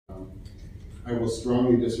I will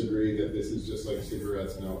strongly disagree that this is just like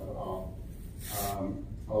cigarettes and alcohol.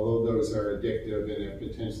 Although those are addictive and have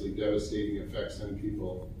potentially devastating effects on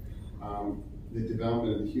people, the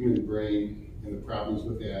development of the human brain and the problems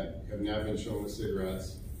with that have not been shown with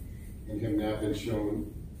cigarettes and have not been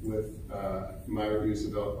shown with moderate use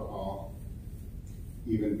of alcohol,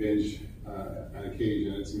 even binge on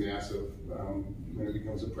occasion. It's massive when it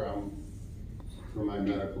becomes a problem for my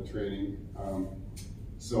medical training.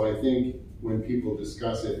 So I think when people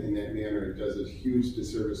discuss it in that manner, it does a huge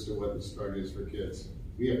disservice to what this drug is for kids.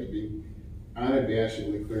 We have to be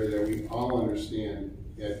unabashedly clear that we all understand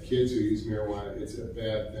that kids who use marijuana, it's a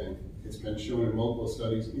bad thing. It's been shown in multiple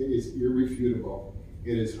studies. It is irrefutable.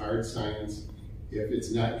 It is hard science. If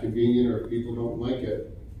it's not convenient or if people don't like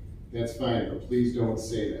it, that's fine, but please don't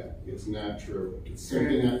say that. It's not true. It's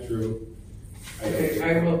simply not true. Okay,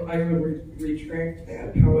 I will retract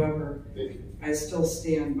that. However, thank you. I still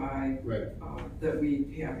stand by right. That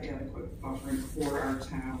we have adequate buffering for our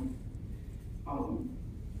town,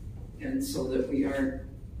 and so that we are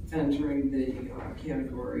entering the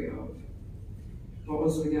category of, what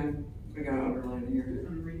was it again? I got to underline here.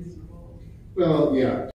 Unreasonable. Well, yeah.